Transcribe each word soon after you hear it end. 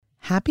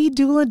Happy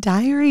Doula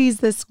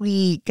Diaries this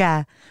week.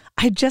 I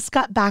just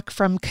got back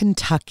from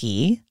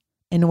Kentucky,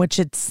 in which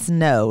it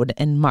snowed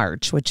in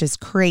March, which is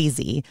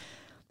crazy.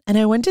 And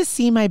I went to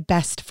see my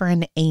best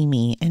friend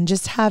Amy and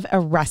just have a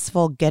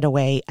restful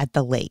getaway at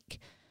the lake.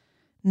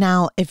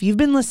 Now, if you've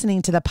been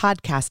listening to the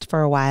podcast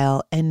for a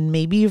while and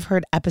maybe you've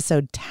heard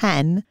episode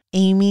 10,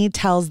 Amy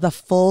tells the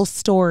full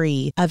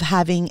story of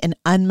having an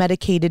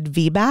unmedicated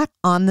VBAC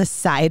on the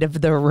side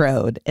of the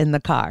road in the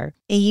car.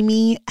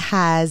 Amy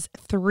has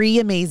 3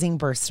 amazing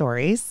birth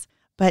stories,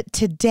 but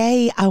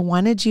today I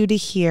wanted you to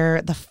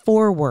hear the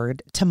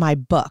foreword to my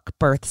book,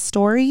 Birth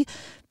Story,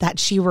 that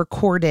she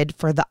recorded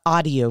for the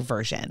audio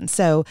version.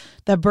 So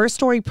the Birth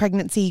Story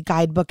Pregnancy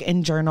Guidebook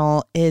and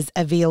Journal is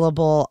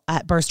available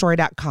at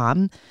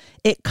birthstory.com.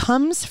 It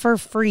comes for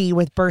free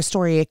with Birth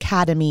Story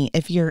Academy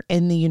if you're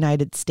in the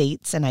United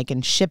States, and I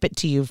can ship it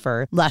to you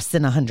for less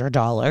than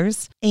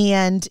 $100.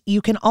 And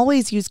you can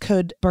always use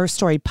code Birth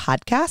Story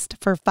Podcast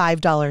for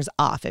 $5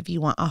 off if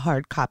you want a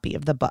hard copy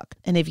of the book.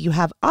 And if you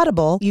have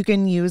Audible, you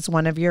can use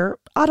one of your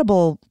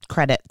Audible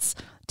credits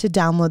to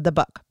download the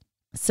book.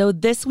 So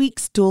this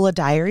week's Doula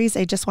Diaries,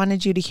 I just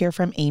wanted you to hear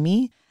from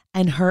Amy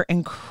and her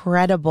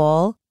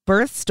incredible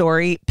birth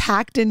story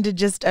packed into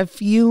just a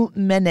few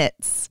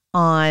minutes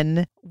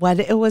on what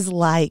it was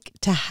like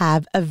to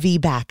have a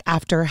VBAC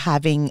after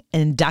having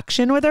an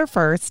induction with her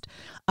first,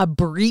 a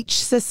breech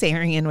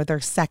cesarean with her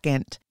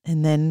second,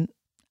 and then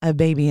a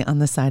baby on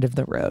the side of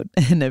the road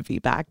in a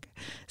VBAC.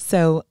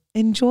 So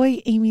enjoy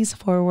Amy's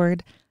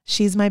foreword.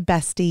 She's my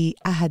bestie.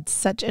 I had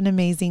such an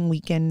amazing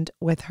weekend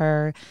with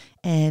her.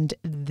 And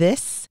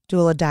this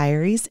Doula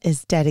Diaries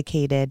is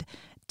dedicated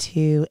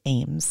to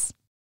Ames.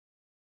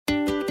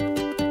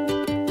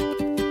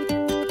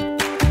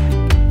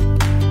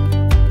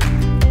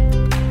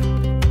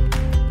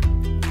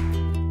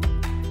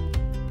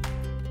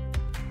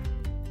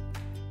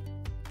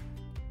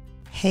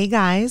 Hey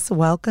guys,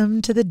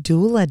 welcome to the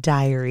Doula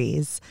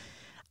Diaries.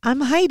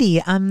 I'm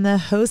Heidi. I'm the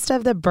host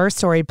of the Birth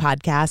Story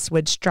podcast,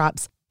 which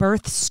drops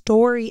birth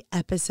story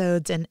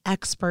episodes and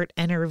expert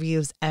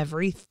interviews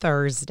every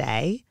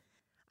Thursday.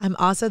 I'm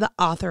also the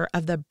author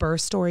of the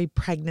Birth Story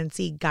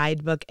Pregnancy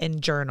Guidebook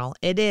and Journal.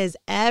 It is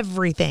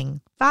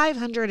everything,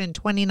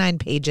 529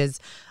 pages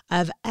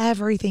of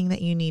everything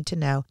that you need to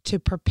know to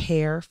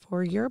prepare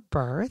for your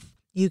birth.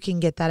 You can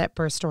get that at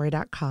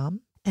birthstory.com.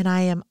 And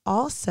I am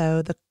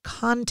also the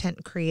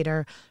content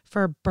creator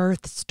for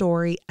Birth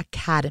Story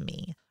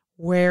Academy,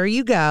 where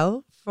you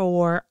go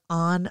for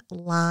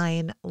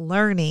online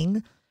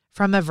learning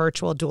from a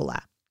virtual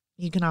doula.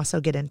 You can also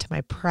get into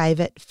my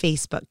private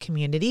Facebook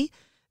community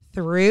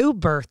through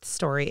Birth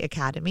Story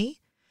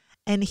Academy.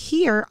 And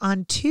here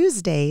on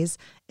Tuesdays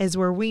is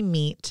where we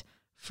meet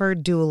for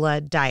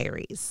Doula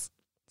Diaries.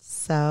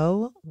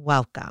 So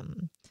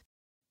welcome.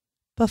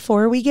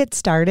 Before we get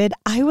started,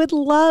 I would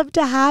love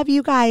to have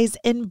you guys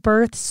in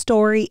Birth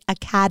Story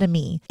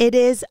Academy. It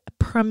is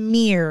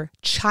premier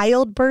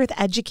childbirth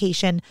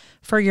education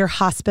for your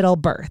hospital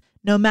birth,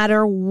 no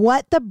matter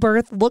what the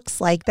birth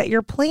looks like that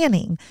you're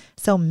planning.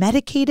 So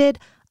medicated,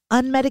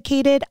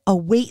 unmedicated, a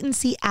wait and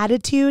see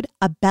attitude,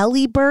 a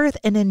belly birth,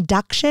 an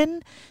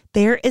induction,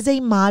 there is a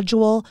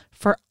module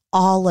for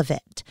all of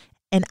it.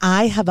 And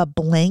I have a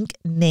blank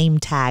name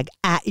tag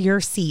at your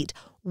seat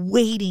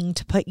waiting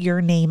to put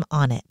your name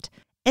on it.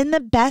 And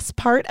the best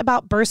part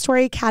about Birth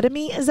Story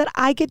Academy is that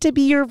I get to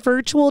be your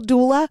virtual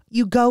doula.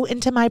 You go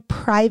into my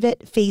private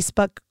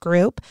Facebook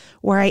group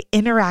where I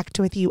interact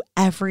with you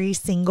every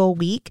single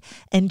week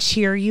and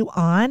cheer you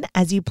on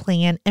as you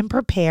plan and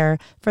prepare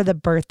for the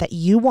birth that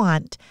you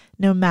want,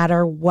 no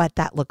matter what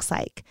that looks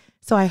like.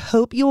 So I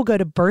hope you will go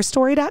to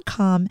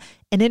birthstory.com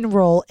and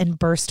enroll in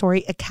Birth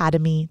Story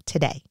Academy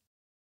today.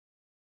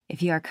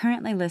 If you are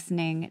currently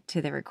listening to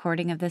the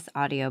recording of this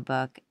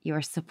audiobook, you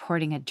are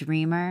supporting a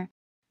dreamer,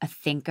 a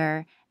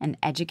thinker, an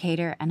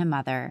educator, and a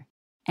mother.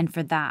 And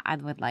for that, I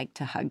would like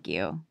to hug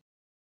you.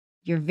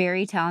 Your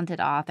very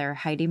talented author,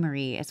 Heidi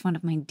Marie, is one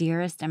of my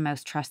dearest and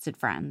most trusted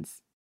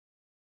friends.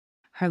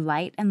 Her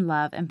light and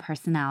love and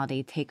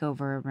personality take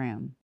over a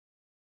room.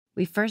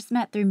 We first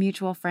met through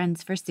mutual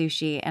friends for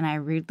sushi, and I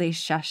rudely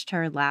shushed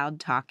her loud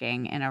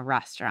talking in a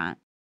restaurant.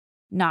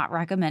 Not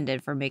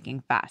recommended for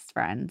making fast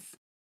friends.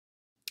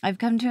 I've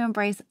come to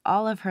embrace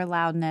all of her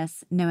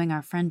loudness, knowing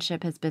our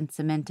friendship has been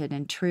cemented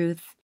in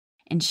truth,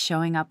 in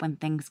showing up when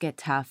things get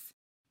tough,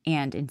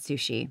 and in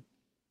sushi.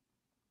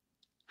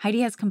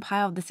 Heidi has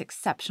compiled this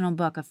exceptional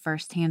book of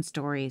firsthand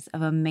stories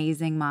of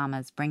amazing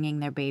mamas bringing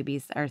their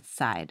babies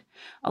earthside,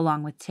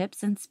 along with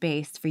tips and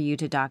space for you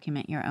to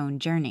document your own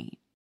journey.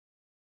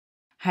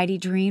 Heidi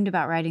dreamed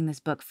about writing this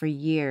book for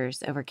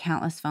years over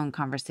countless phone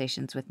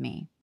conversations with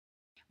me.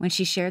 When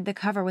she shared the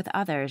cover with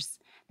others,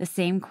 the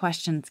same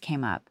questions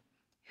came up.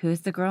 Who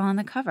is the girl on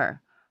the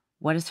cover?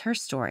 What is her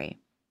story?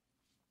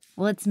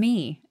 Well, it's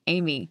me,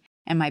 Amy,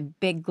 and my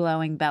big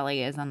glowing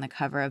belly is on the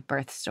cover of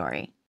Birth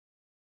Story.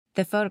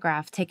 The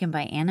photograph taken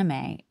by Anna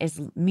May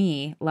is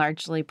me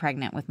largely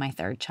pregnant with my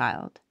 3rd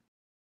child.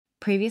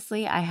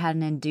 Previously, I had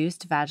an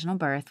induced vaginal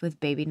birth with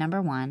baby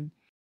number 1,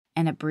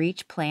 and a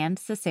breech-planned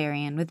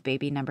cesarean with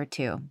baby number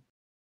 2.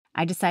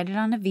 I decided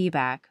on a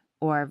VBAC,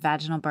 or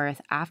vaginal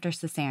birth after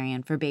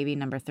cesarean, for baby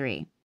number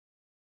 3.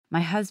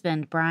 My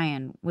husband,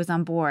 Brian, was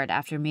on board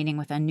after meeting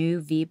with a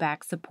new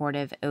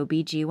VBAC-supportive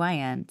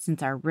OBGYN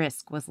since our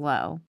risk was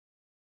low.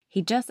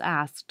 He just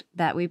asked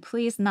that we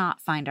please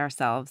not find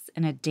ourselves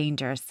in a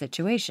dangerous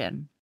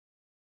situation.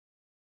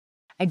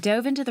 I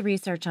dove into the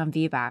research on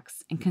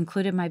VBACs and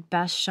concluded my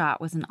best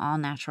shot was an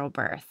all-natural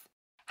birth.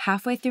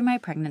 Halfway through my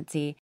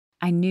pregnancy,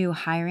 I knew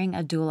hiring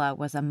a doula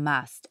was a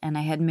must, and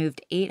I had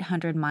moved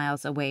 800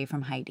 miles away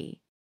from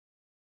Heidi.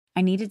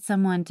 I needed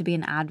someone to be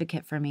an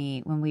advocate for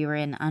me when we were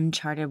in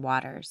uncharted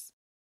waters,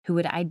 who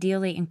would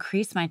ideally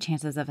increase my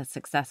chances of a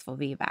successful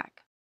VBAC.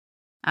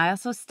 I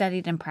also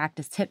studied and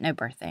practiced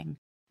hypnobirthing,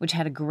 which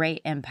had a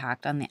great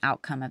impact on the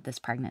outcome of this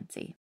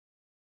pregnancy.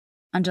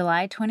 On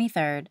July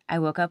 23rd, I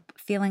woke up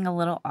feeling a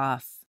little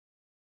off.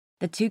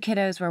 The 2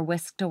 kiddos were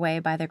whisked away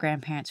by their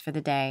grandparents for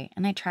the day,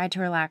 and I tried to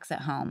relax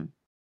at home.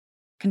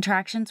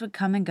 Contractions would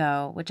come and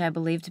go, which I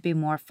believed to be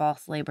more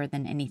false labor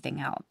than anything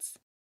else.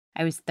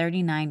 I was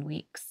 39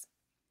 weeks.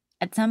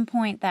 At some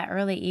point that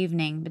early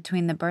evening,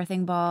 between the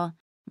birthing ball,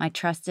 my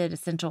trusted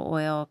essential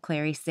oil,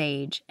 clary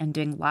sage, and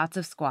doing lots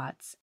of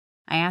squats,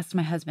 I asked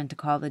my husband to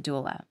call the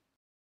doula.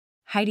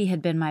 Heidi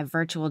had been my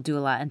virtual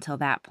doula until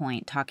that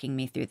point, talking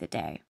me through the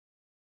day.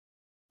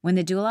 When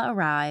the doula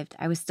arrived,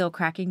 I was still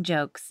cracking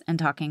jokes and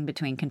talking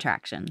between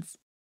contractions.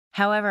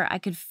 However, I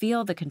could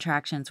feel the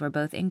contractions were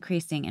both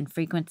increasing in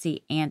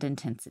frequency and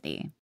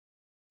intensity.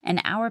 An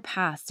hour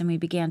passed and we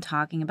began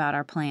talking about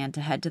our plan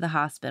to head to the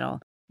hospital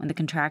when the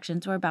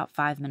contractions were about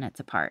 5 minutes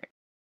apart.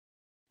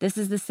 This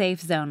is the safe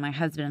zone my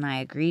husband and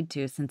I agreed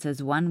to since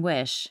his one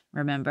wish,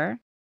 remember,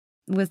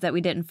 was that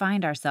we didn't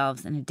find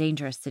ourselves in a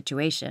dangerous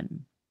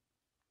situation.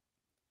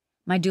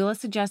 My doula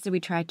suggested we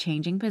try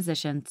changing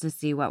positions to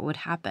see what would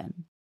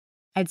happen.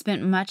 I'd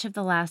spent much of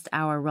the last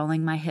hour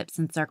rolling my hips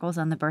in circles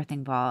on the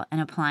birthing ball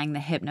and applying the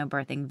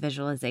hypnobirthing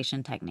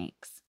visualization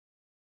techniques.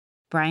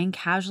 Brian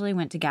casually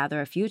went to gather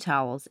a few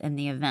towels in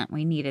the event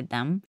we needed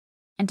them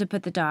and to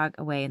put the dog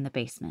away in the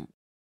basement.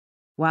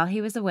 While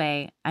he was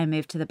away, I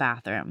moved to the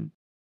bathroom.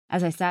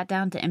 As I sat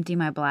down to empty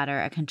my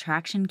bladder, a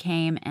contraction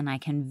came, and I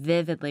can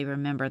vividly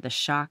remember the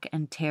shock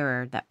and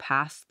terror that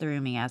passed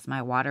through me as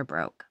my water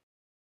broke.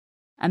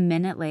 A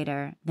minute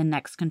later, the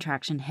next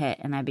contraction hit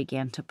and I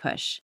began to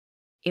push.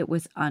 It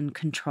was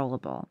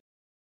uncontrollable.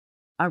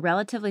 Our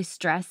relatively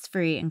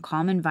stress-free and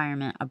calm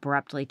environment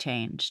abruptly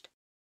changed.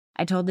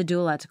 I told the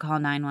doula to call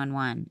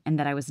 911 and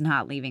that I was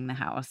not leaving the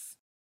house.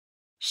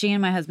 She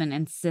and my husband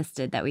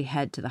insisted that we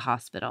head to the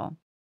hospital.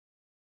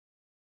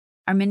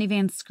 Our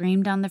minivan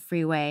screamed down the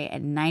freeway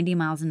at 90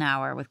 miles an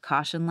hour with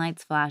caution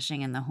lights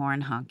flashing and the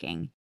horn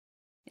honking.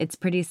 It's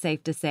pretty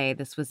safe to say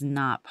this was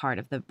not part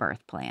of the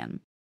birth plan.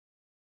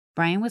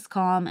 Brian was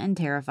calm and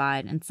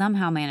terrified and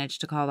somehow managed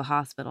to call the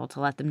hospital to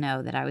let them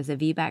know that I was a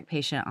VBAC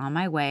patient on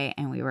my way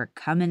and we were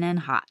coming in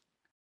hot.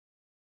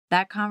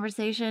 That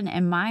conversation,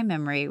 in my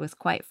memory, was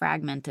quite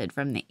fragmented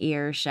from the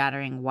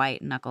ear-shattering,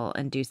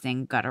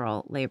 white-knuckle-inducing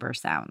guttural labor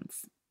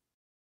sounds.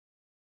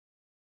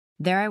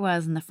 There I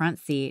was in the front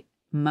seat,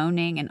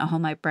 moaning in all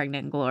my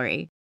pregnant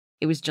glory.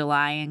 It was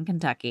July in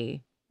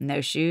Kentucky.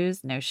 No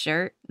shoes, no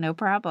shirt, no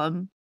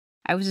problem.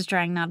 I was just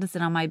trying not to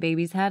sit on my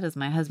baby's head as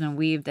my husband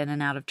weaved in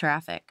and out of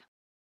traffic.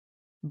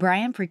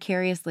 Brian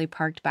precariously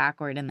parked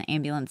backward in the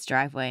ambulance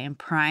driveway in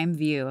prime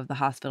view of the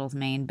hospital's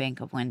main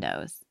bank of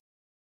windows.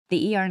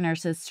 The ER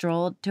nurses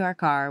strolled to our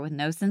car with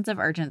no sense of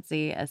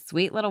urgency, a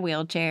sweet little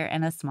wheelchair,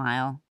 and a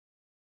smile.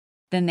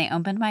 Then they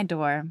opened my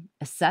door,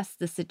 assessed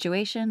the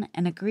situation,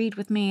 and agreed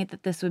with me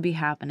that this would be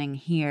happening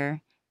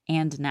here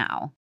and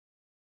now.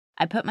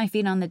 I put my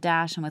feet on the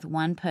dash and with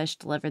one push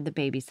delivered the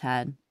baby's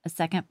head. A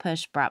second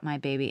push brought my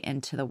baby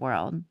into the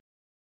world.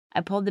 I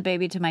pulled the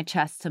baby to my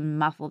chest to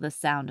muffle the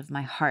sound of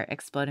my heart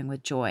exploding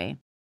with joy.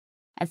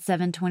 At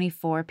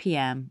 7:24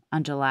 p.m.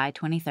 on July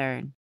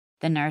 23rd,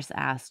 the nurse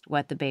asked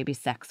what the baby's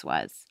sex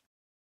was.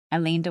 I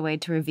leaned away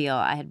to reveal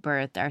I had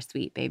birthed our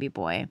sweet baby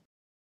boy.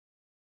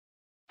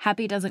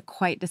 Happy doesn't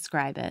quite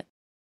describe it.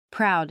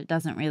 Proud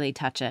doesn't really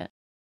touch it.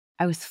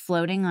 I was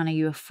floating on a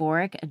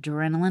euphoric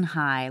adrenaline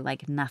high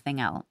like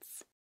nothing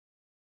else.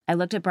 I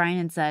looked at Brian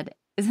and said,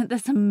 "Isn't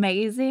this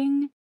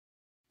amazing?"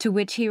 To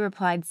which he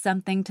replied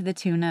something to the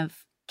tune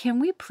of, "Can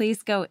we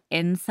please go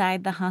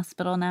inside the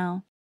hospital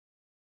now?"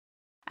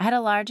 I had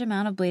a large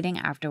amount of bleeding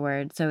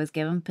afterward, so I was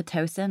given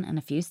Pitocin and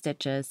a few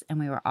stitches, and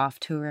we were off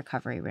to a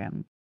recovery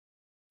room.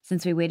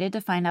 Since we waited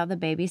to find out the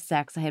baby's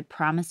sex, I had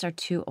promised our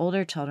 2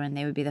 older children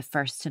they would be the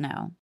first to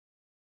know.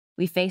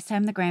 We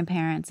FaceTimed the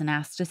grandparents and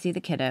asked to see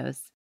the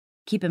kiddos.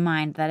 Keep in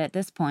mind that at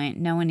this point,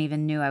 no one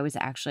even knew I was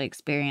actually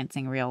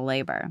experiencing real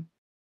labor.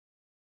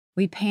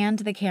 We panned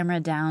the camera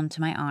down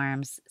to my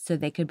arms so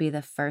they could be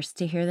the first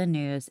to hear the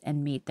news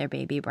and meet their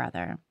baby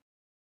brother.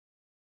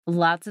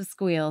 Lots of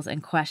squeals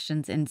and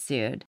questions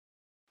ensued.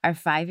 Our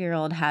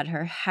 5-year-old had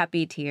her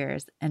happy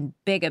tears and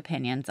big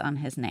opinions on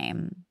his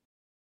name.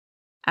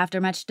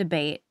 After much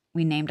debate,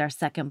 we named our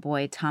second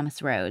boy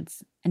Thomas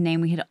Rhodes, a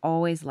name we had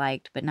always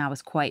liked but now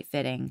was quite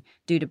fitting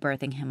due to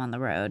birthing him on the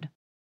road.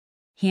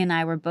 He and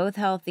I were both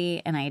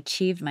healthy, and I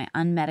achieved my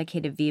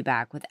unmedicated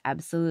VBAC with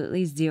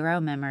absolutely zero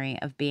memory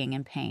of being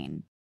in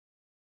pain.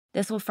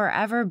 This will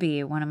forever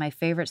be one of my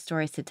favorite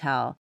stories to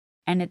tell,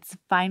 and it's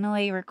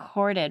finally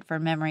recorded for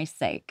memory's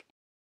sake.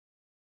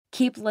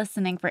 Keep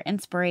listening for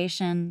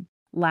inspiration,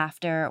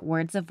 laughter,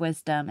 words of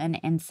wisdom, and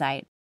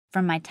insight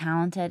from my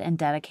talented and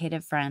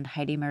dedicated friend,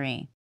 Heidi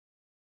Marie.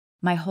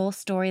 My whole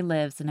story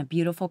lives in a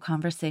beautiful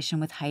conversation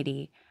with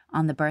Heidi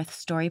on the Birth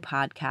Story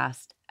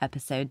Podcast,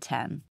 Episode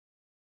 10.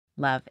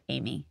 Love,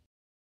 Amy.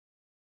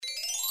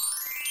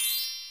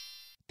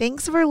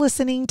 Thanks for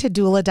listening to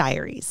Doula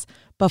Diaries.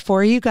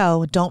 Before you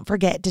go, don't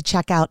forget to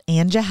check out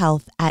Anja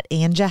Health at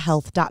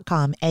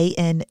anjahealth.com,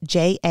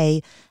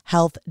 ANJA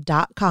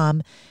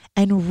health.com,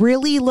 and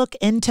really look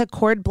into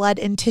cord blood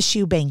and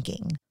tissue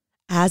banking.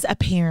 As a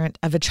parent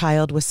of a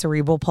child with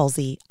cerebral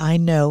palsy, I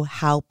know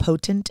how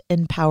potent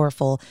and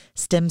powerful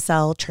stem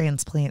cell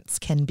transplants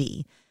can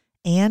be.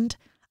 And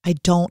I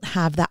don't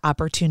have the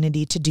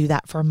opportunity to do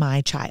that for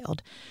my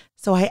child.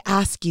 So I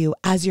ask you,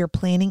 as you're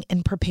planning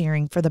and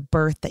preparing for the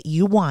birth that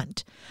you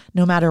want,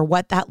 no matter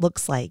what that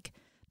looks like,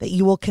 that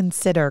you will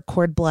consider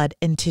cord blood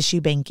and tissue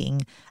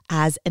banking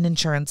as an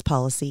insurance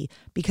policy,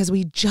 because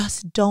we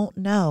just don't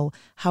know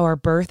how our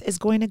birth is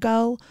going to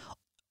go,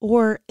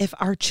 or if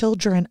our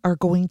children are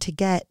going to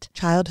get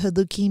childhood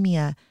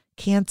leukemia,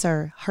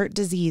 cancer, heart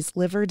disease,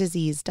 liver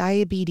disease,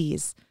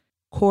 diabetes.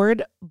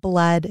 Cord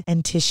blood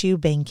and tissue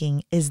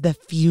banking is the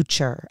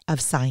future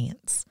of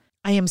science.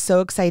 I am so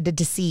excited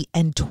to see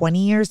in 20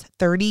 years,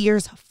 30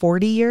 years,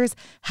 40 years,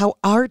 how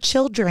our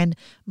children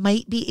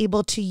might be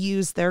able to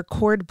use their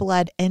cord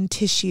blood and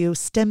tissue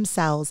stem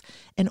cells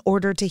in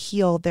order to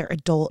heal their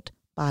adult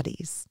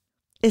bodies.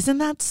 Isn't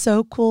that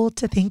so cool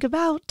to think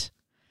about?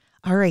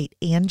 All right,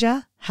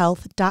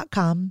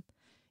 anjahealth.com.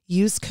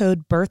 Use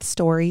code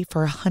BIRTHSTORY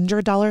for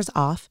 $100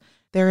 off.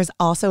 There is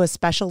also a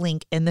special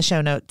link in the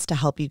show notes to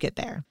help you get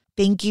there.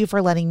 Thank you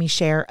for letting me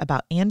share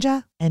about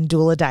Anja and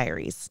Doula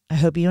Diaries. I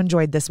hope you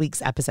enjoyed this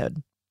week's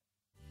episode.